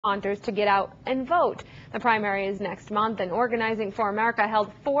Vermonters to get out and vote. The primary is next month, and Organizing for America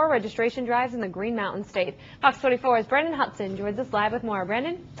held 4 registration drives in the Green Mountain State. Fox 24's Brendan Hudson joins us live with more.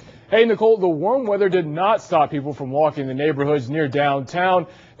 Brendan? Hey, Nicole, the warm weather did not stop people from walking the neighborhoods near downtown.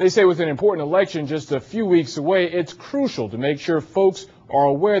 They say with an important election just a few weeks away, it's crucial to make sure folks are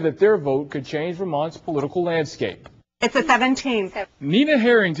aware that their vote could change Vermont's political landscape. It's the 17th. Nina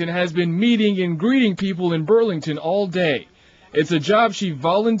Harrington has been meeting and greeting people in Burlington all day. It's a job she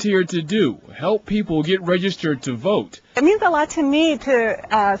volunteered to do, help people get registered to vote. It means a lot to me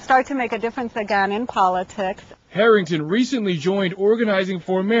to start to make a difference again in politics. Harrington recently joined Organizing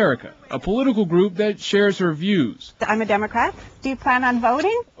for America, a political group that shares her views. I'm a Democrat. Do you plan on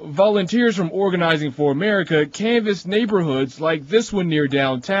voting? Volunteers from Organizing for America canvassed neighborhoods like this one near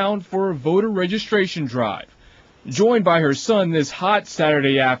downtown for a voter registration drive. Joined by her son this hot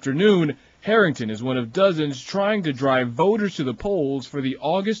Saturday afternoon, Harrington is one of dozens trying to drive voters to the polls for the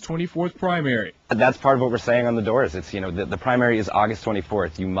August 24th primary. That's part of what we're saying on the doors. It's, the primary is August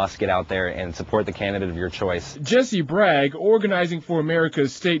 24th. You must get out there and support the candidate of your choice. Jesse Bragg, Organizing for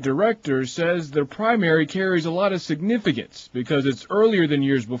America's state director, says the primary carries a lot of significance because it's earlier than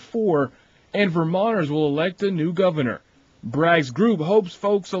years before, and Vermonters will elect a new governor. Bragg's group hopes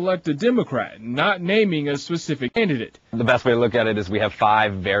folks elect a Democrat, not naming a specific candidate. The best way to look at it is we have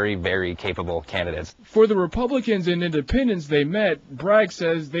 5 very, very capable candidates. For the Republicans and independents they met, Bragg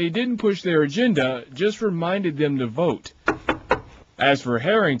says they didn't push their agenda, just reminded them to vote. As for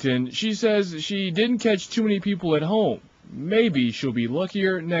Harrington, she says she didn't catch too many people at home. Maybe she'll be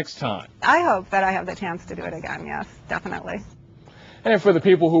luckier next time. I hope that I have the chance to do it again, yes, definitely. And for the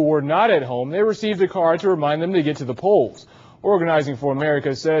people who were not at home, they received a card to remind them to get to the polls. Organizing for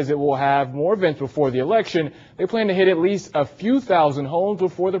America says it will have more events before the election. They plan to hit at least a few thousand homes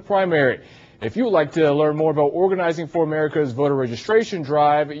before the primary. If you would like to learn more about Organizing for America's voter registration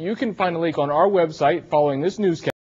drive, you can find a link on our website following this newscast.